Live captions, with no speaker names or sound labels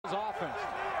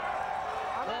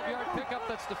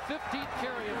That's the 15th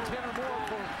carry of 10 or more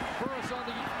for Burris on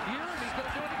the year, and he's going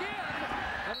to do it again.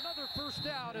 And another first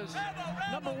down as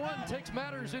number 1 takes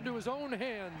matters into his own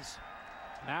hands.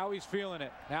 Now he's feeling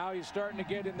it. Now he's starting to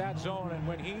get in that zone, and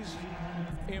when he's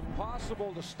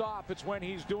impossible to stop, it's when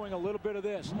he's doing a little bit of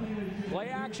this. Play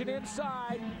action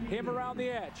inside, him around the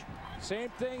edge. Same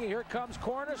thing, here comes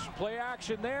Cornish, play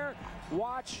action there.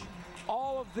 Watch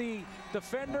all of the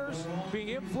defenders being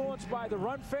influenced by the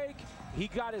run fake. He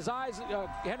got his eyes,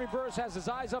 Henry Burris has his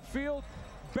eyes upfield,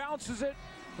 bounces it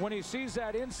when he sees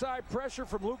that inside pressure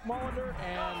from Luke Mullender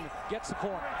and gets the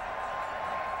corner.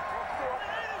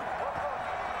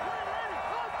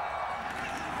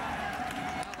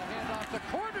 The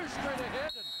corner straight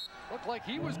ahead, and looked like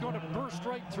he was going to burst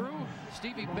right through.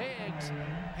 Stevie Baggs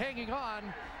hanging on,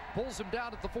 pulls him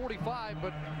down at the 45,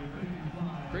 but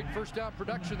great first down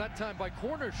production that time by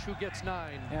Cornish, who gets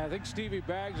 9. Yeah, I think Stevie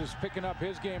Baggs is picking up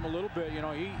his game a little bit. You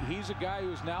know, he's a guy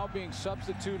who's now being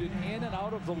substituted in and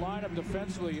out of the lineup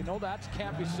defensively. You know, that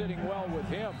can't be sitting well with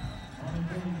him.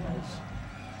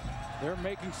 They're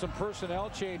making some personnel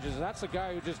changes. That's a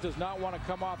guy who just does not want to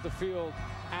come off the field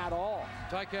at all.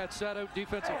 Ticats sat out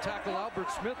defensive tackle Albert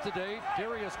Smith today.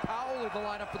 Darius Powell in the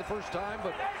lineup for the first time,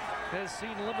 but has seen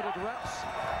limited reps.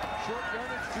 Short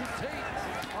yardage to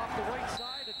Tate off the right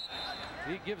side,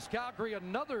 and he gives Calgary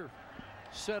another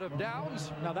set of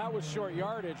downs. Now that was short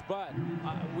yardage, but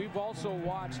we've also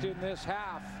watched in this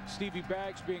half Stevie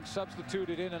Baggs being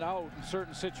substituted in and out in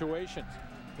certain situations.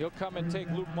 He'll come and take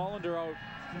Luke Mullender out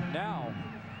now.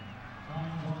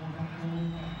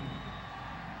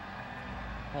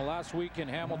 Well, last week in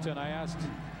Hamilton, I asked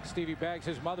Stevie Baggs,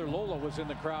 his mother Lola was in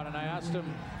the crowd, and I asked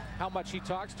him how much he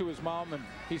talks to his mom, and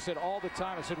he said all the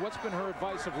time. I said, what's been her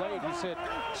advice of late? He said,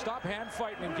 stop hand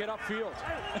fighting and get upfield.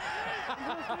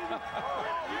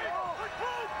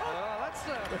 That's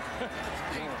the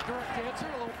direct answer,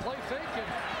 a little play fake, and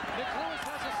Nick Lewis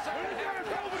has a second half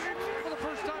for the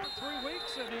first time in 3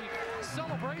 weeks, and he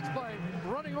celebrates by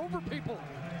running over people.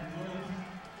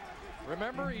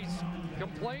 Remember, he's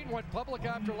complained, went public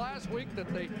after last week,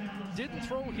 that they didn't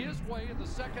throw his way in the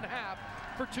second half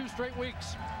for 2 straight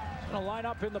weeks. Going to line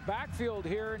up in the backfield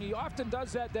here, and he often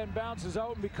does that, then bounces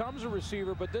out and becomes a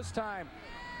receiver, but this time,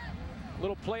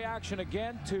 little play action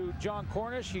again to John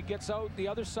Cornish. He gets out the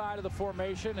other side of the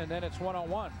formation, and then it's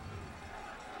one-on-one.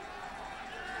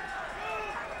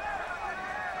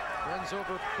 Runs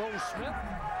over Bo Smith.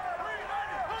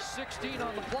 16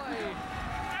 on the play.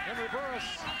 Henry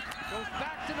Burris goes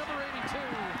back to number 82.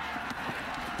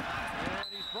 And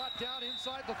he's brought down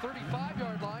inside the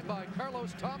 35-yard line by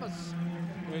Carlos Thomas.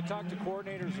 We talk to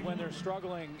coordinators when they're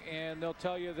struggling, and they'll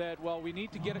tell you that, well, we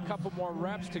need to get a couple more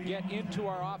reps to get into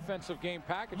our offensive game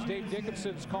package. Dave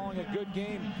Dickinson's calling a good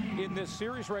game in this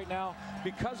series right now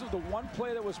because of the one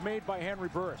play that was made by Henry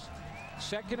Burris.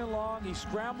 Second and long, he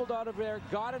scrambled out of there,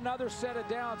 got another set of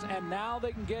downs, and now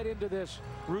they can get into this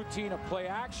routine of play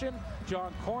action.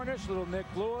 John Cornish, little Nick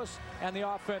Lewis, and the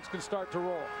offense can start to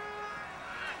roll.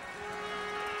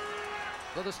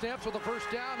 So the Stamps with the first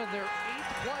down in their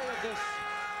 8th play of this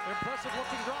impressive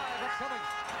looking drive. Upcoming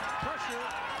pressure,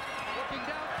 looking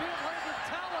downfield, Landon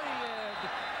Talley, and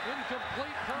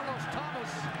incomplete. Carlos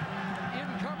Thomas in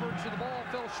coverage, and the ball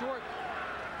fell short.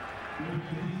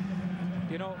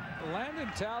 You know, Landon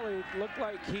Talley looked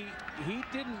like he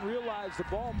didn't realize the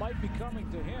ball might be coming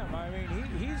to him. I mean,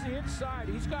 he's the inside.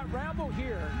 He's got Rambo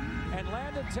here, and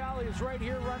Landon Talley is right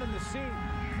here running the seam.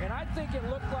 And I think it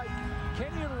looked like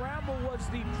Kenyon Rambo was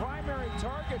the primary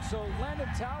target, so Landon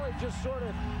Talley just sort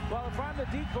of, well, if I'm the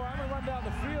decoy, I'm going to run down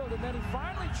the field, and then he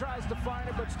finally tries to find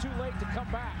it, but it's too late to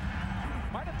come back.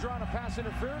 Might have drawn a pass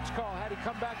interference call had he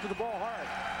come back to the ball hard.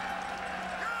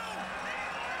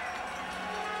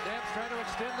 Stamps trying to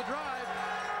extend the drive.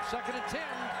 2nd and 10.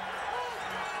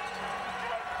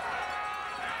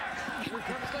 Here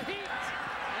comes the heat.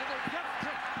 And they get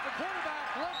to the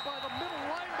quarterback, led by the middle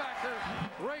linebacker,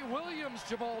 Ray Williams.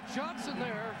 Jamal Johnson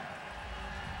there.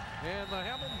 And the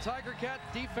Hamilton Tiger Cat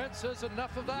defense says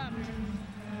enough of that.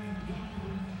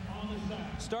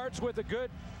 Starts with a good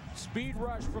speed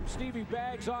rush from Stevie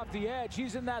Baggs off the edge.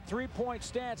 He's in that 3-point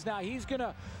stance. Now he's going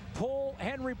to pull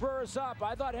Henry Burris up.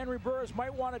 I thought Henry Burris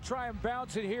might want to try and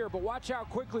bounce it here, but watch how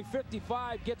quickly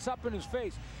 55 gets up in his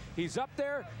face. He's up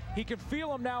there. He can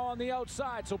feel him now on the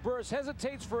outside. So Burris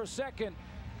hesitates for a second,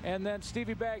 and then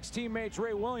Stevie Baggs' teammates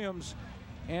Ray Williams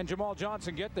and Jamal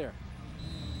Johnson get there.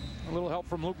 A little help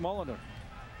from Luke Mullender.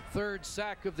 3rd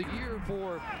sack of the year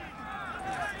for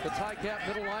the Ticat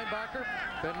middle linebacker.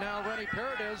 But now Rennie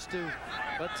Paredes to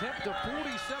attempt a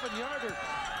 47-yarder.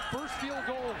 First field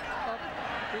goal of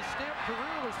his Stamp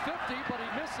career was 50, but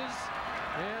he misses.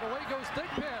 And away goes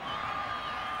Thigpen.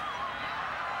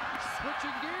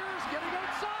 Switching gears, getting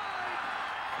outside.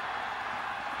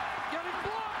 Getting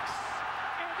blocks.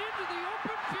 And into the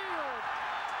open field.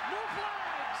 No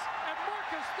flags. And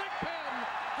Marcus Thigpen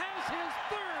has his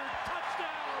third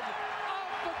touchdown of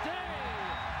the day.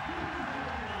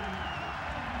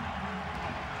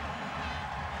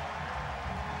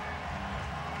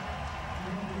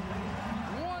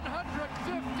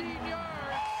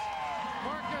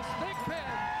 Marcus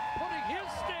Thigpen putting his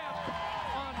stamp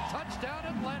on touchdown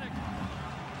Atlantic.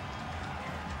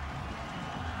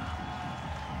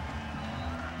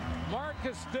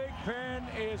 Marcus Thigpen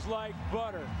is like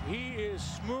butter. He is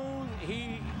smooth.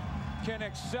 He can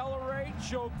accelerate,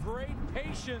 show great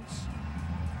patience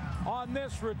on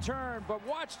this return, but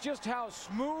watch just how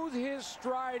smooth his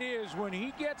stride is when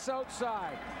he gets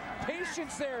outside.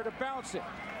 Patience there to bounce it.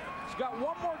 He's got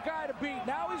one more guy to beat.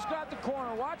 Now he's got the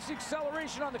corner. Watch the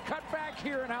acceleration on the cutback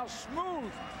here and how smooth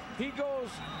he goes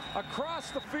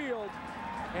across the field.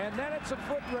 And then it's a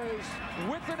foot race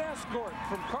with an escort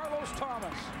from Carlos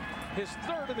Thomas, his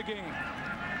third of the game.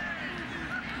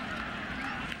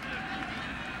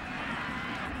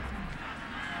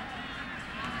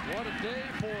 What a day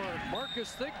for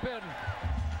Marcus Thigpen,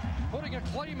 putting a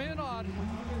claim in on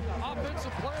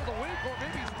Offensive Player of the Week, or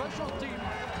maybe Special Team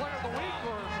Player of the Week,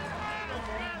 or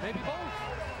maybe both.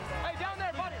 Hey, down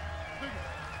there, buddy.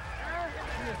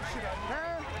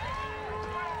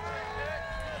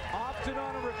 Often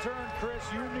on a return, Chris,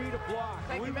 you need a block.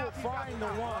 We will find the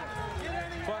one.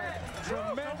 But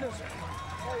tremendous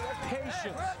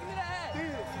patience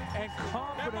and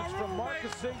confidence from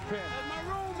Marcus Thigpen. That's my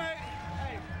roommate.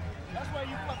 Hey, that's where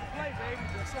you fucking play, baby.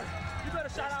 You better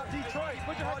shout out Detroit.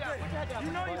 Put your head down. Put your head down.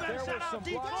 You know you better There were shout some out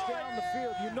Detroit. blocks down the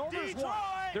field. You know there's Detroit. one.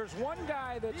 There's one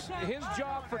guy that's his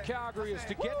job for Calgary is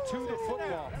to get to the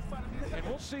football. And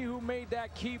we'll see who made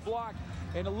that key block.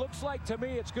 And it looks like to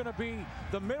me it's going to be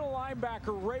the middle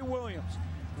linebacker, Ray Williams.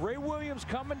 Ray Williams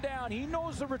coming down. He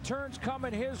knows the return's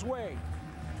coming his way.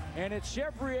 And it's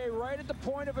Chevrier right at the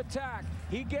point of attack.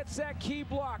 He gets that key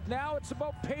block. Now it's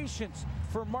about patience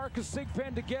for Marcus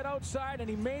Thigpen to get outside, and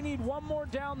he may need one more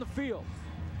down the field.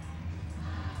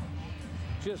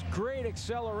 Just great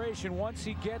acceleration once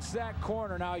he gets that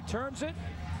corner. Now he turns it,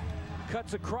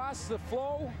 cuts across the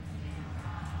flow.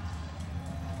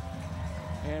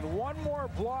 And one more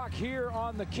block here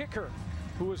on the kicker,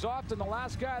 who is often the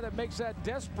last guy that makes that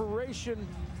desperation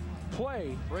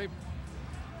play. Ray.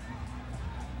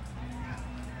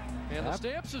 And the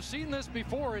Stamps have seen this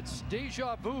before. It's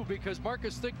deja vu because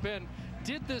Marcus Thigpen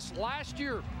did this last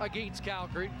year against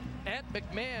Calgary. At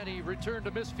McMahon, he returned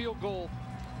a missed field goal,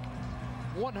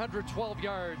 112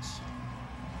 yards.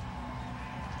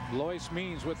 Lois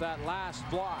Means with that last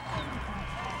block.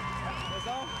 That's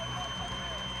all.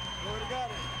 Lord got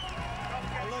it.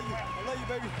 I love you. I love you,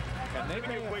 baby. And they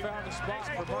may have found a spot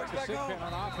for Marcus Thigpen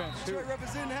on offense, too. Detroit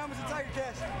representing the Hamilton Tiger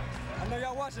Cats. I know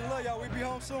y'all watching. Love y'all. We'll be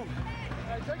home soon.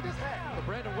 Hey, take this hat. For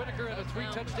Brandon Whitaker and a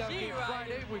 3-touchdown game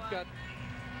Friday. We've got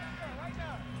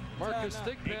Marcus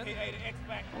Thigpen.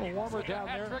 A little warmer down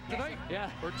there. Hat-trick tonight.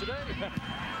 Yeah. Or today.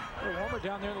 A little warmer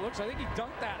down there. It looks. I think he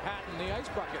dunked that hat in the ice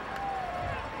bucket.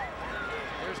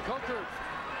 There's Coker.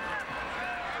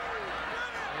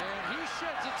 And he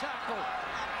sheds a tackle.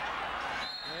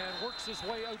 And works his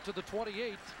way out to the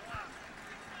 28.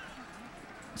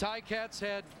 Ticats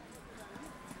had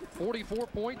 44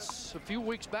 points a few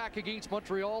weeks back against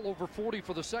Montreal, over 40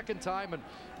 for the second time, and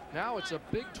now it's a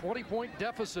big 20-point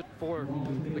deficit for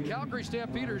the Calgary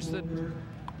Stampeders that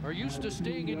are used to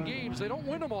staying in games. They don't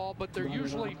win them all, but they're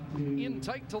usually in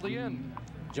tight till the end.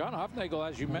 John Hufnagel,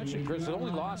 as you mentioned, Chris, has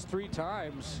only lost 3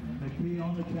 times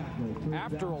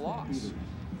after a loss.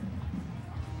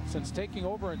 Since taking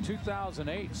over in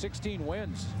 2008, 16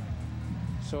 wins.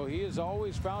 So he has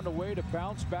always found a way to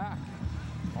bounce back,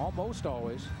 almost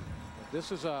always.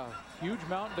 This is a huge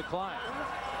mountain to climb.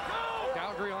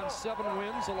 Calgary on 7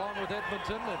 wins along with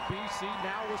Edmonton, and BC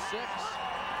now with 6.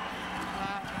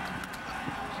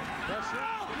 Pressure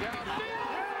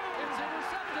downfield. It's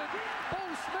intercepted. Bo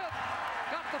Smith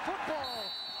got the football,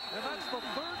 and that's the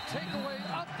 3rd takeaway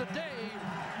of the day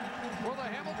for the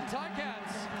Hamilton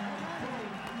Ticats.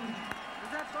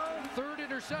 3rd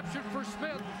interception for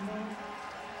Smith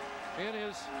in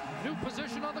his new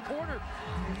position on the corner.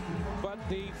 But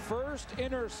the first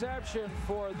interception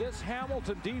for this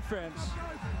Hamilton defense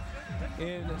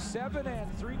in 7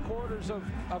 3/4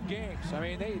 of games. I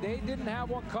mean, they didn't have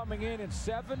one coming in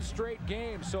 7 straight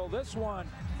games. So this one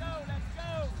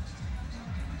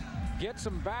gets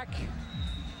them back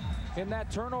in that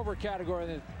turnover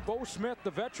category. And Bo Smith,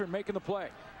 the veteran, making the play.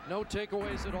 No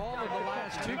takeaways at all in the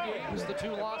last 2 games, the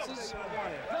 2 losses.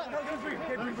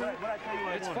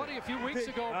 It's funny, a few weeks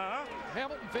ago,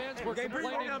 Hamilton fans were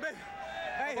complaining about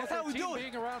their team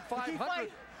being around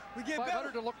 500.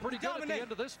 500 to look pretty good at the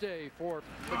end of this day for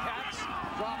the Cats.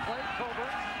 Drop play, Coburn.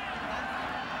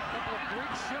 A couple of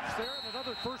great shifts there and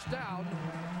another first down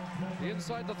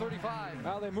inside the 35.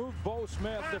 Well, they moved Bo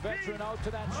Smith, the veteran, out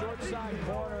to that short side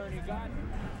corner, and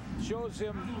he shows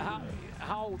him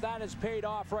how that has paid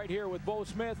off right here with Bo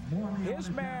Smith. His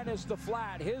man is the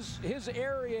flat. His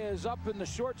area is up in the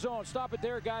short zone. Stop it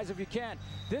there, guys, if you can.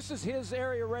 This is his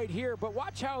area right here, but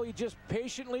watch how he just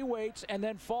patiently waits and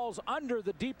then falls under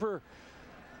the deeper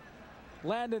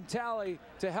Landon Talley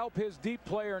to help his deep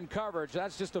player in coverage.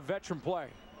 That's just a veteran play.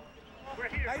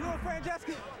 How you doing,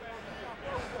 Francesca?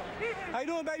 How you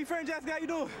doing, baby? Francesca, how you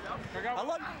doing? I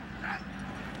love you.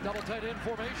 Double tight end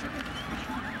formation.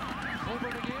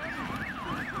 Coburn again.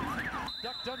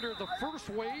 Ducked under the first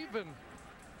wave and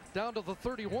down to the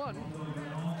 31.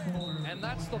 And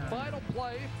that's the final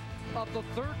play of the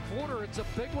third quarter. It's a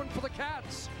big one for the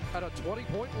Cats at a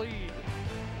 20-point lead.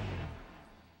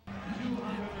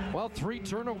 Well, 3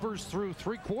 turnovers through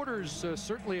 3 quarters,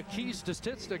 certainly a key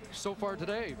statistic so far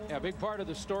today. Yeah, a big part of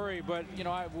the story, but, you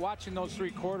know, watching those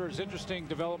 3 quarters, interesting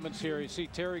developments here. You see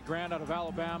Terry Grant out of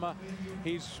Alabama.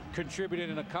 He's contributed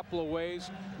in a couple of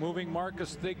ways, moving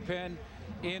Marcus Thigpen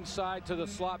inside to the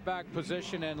slot back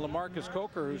position, and LaMarcus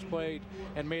Coker, who's played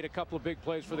and made a couple of big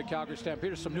plays for the Calgary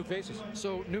Stampeders. Some new faces.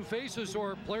 So new faces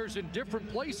or players in different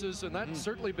places, and that's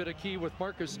certainly been a key with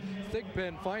Marcus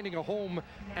Thigpen finding a home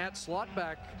at slot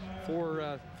back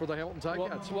for the Hamilton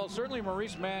Ticats. Well, certainly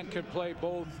Maurice Mann can play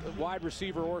both wide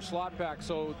receiver or slot back,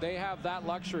 so they have that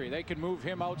luxury. They can move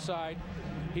him outside.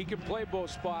 He can play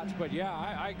both spots, but yeah,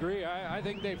 I agree. I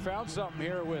think they found something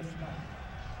here with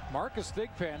Marcus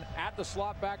Thigpen at the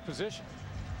slot back position.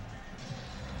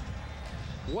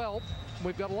 Well,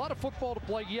 we've got a lot of football to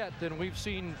play yet, and we've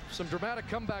seen some dramatic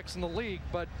comebacks in the league,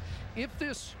 but if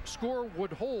this score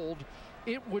would hold,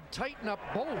 it would tighten up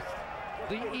both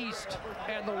the East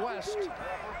and the West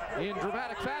in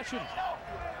dramatic fashion.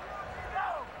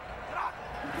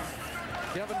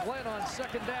 Kevin Glenn on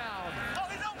second down.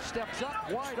 Steps up,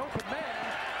 wide open man.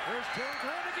 There's Terry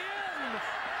Grant again.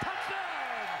 Touchdown!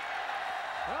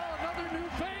 Well, another new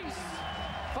face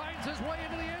finds his way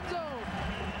into the end zone.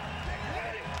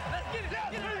 Let's get it.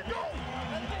 Let's get it. Go.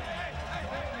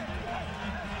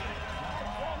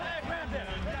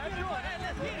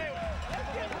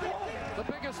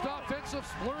 The biggest offensive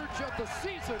splurge of the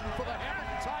season for the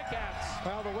Hamilton Ticats.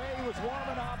 Well, the way he was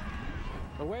warming up,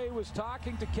 the way he was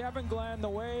talking to Kevin Glenn, the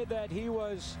way that he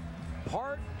was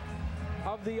part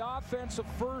of the offensive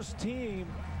first team,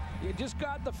 you just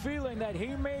got the feeling that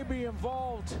he may be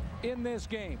involved in this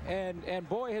game. And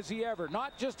boy, has he ever.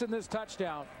 Not just in this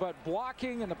touchdown, but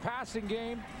blocking in the passing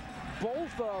game.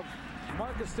 Both of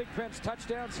Marcus Thigpen's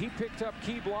touchdowns, he picked up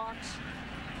key blocks.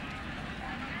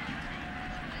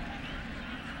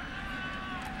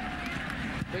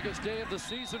 Biggest day of the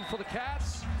season for the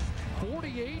Cats.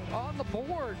 48 on the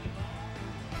board.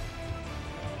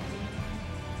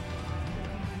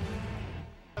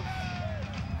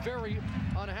 Very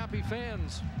unhappy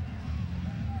fans.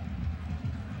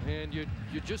 And you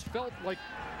just felt like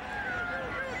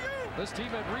this team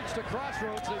had reached a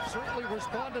crossroads. They've certainly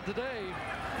responded today.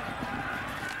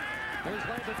 There's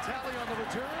Landon Talley on the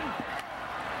return.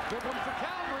 Good one for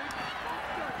Calgary.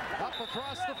 Up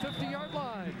across the 50-yard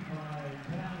line.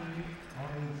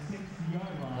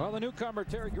 Well, the newcomer,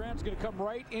 Terry Grant's going to come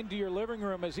right into your living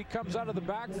room as he comes out of the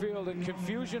backfield, and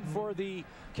confusion for the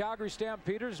Calgary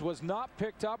Stampeders was not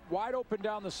picked up. Wide open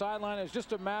down the sideline. It's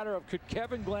just a matter of could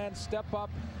Kevin Glenn step up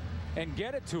and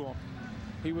get it to him.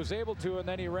 He was able to, and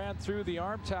then he ran through the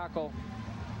arm tackle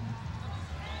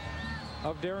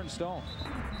of Darren Stone.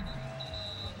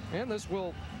 And this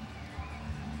will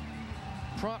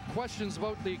prompt questions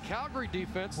about the Calgary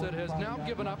defense that has now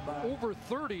given up over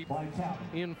 30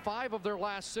 in 5 of their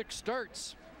last 6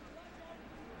 starts.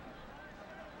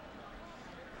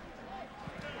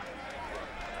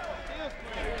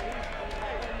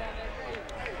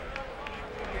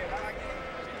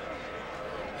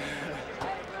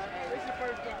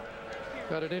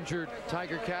 Got an injured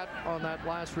Tiger Cat on that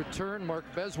last return. Mark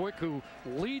Beswick, who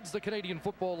leads the Canadian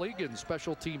Football League in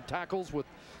special team tackles with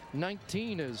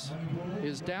 19, is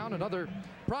down. Another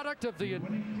product of the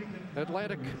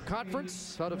Atlantic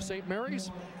Conference out of St.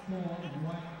 Mary's.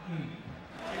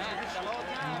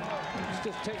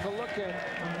 Just to take a look at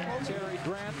Terry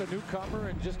Grant, the newcomer,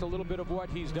 and just a little bit of what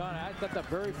he's done. I thought the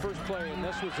very first play, and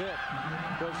this was it,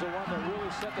 was the one that really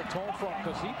set the tone for him,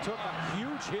 because he took a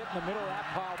huge hit in the middle of that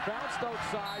pile, bounced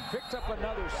outside, picked up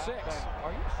another 6.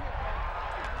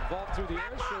 Vault through the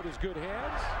air, showed his good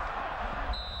hands.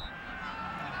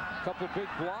 Couple big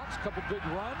blocks, couple big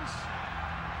runs.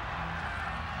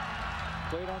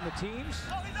 Played on the teams.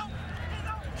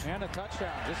 And a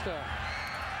touchdown. Just a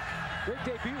great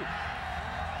debut.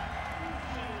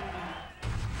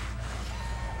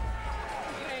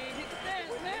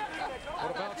 What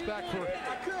a bounce back for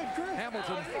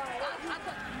Hamilton.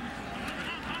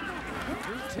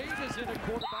 Drew Tate is in at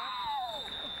quarterback.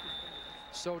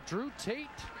 So Drew Tate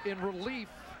in relief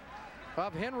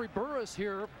of Henry Burris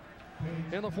here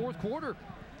in the fourth quarter.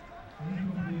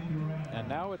 And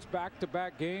now it's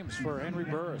back-to-back games for Henry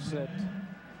Burris that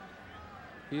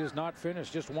he has not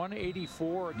finished. Just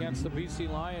 184 against the BC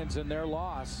Lions in their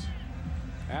loss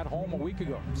at home a week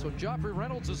ago. So Joffrey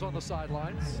Reynolds is on the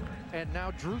sidelines, and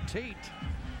now Drew Tate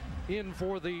in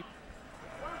for the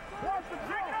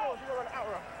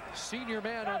senior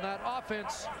man on that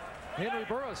offense, Henry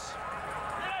Burris.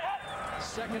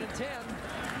 2nd and 10.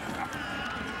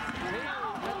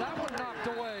 And that one knocked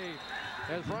away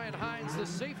as Ryan Hines, the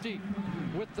safety,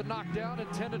 with the knockdown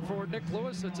intended for Nick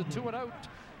Lewis. It's a 2-and-out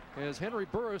as Henry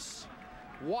Burris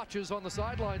watches on the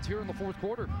sidelines here in the fourth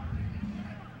quarter.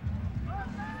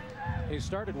 He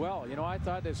started well. You know, I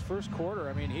thought his first quarter,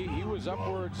 I mean, he was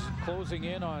upwards closing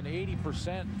in on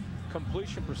 80%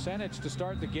 completion percentage to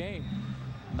start the game.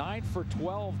 9 for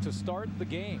 12 to start the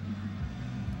game.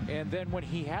 And then when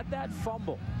he had that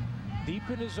fumble deep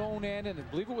in his own end, and I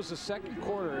believe it was the second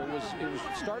quarter, it was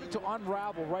started to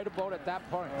unravel right about at that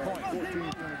point.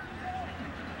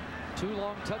 2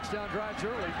 long touchdown drives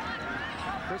early.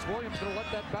 Chris Williams going to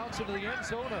let that bounce into the end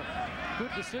zone. A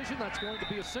good decision. That's going to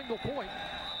be a single point.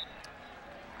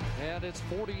 And it's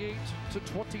 48-22,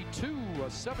 a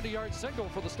 70-yard single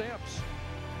for the Stamps.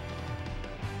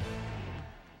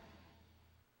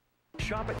 Shop at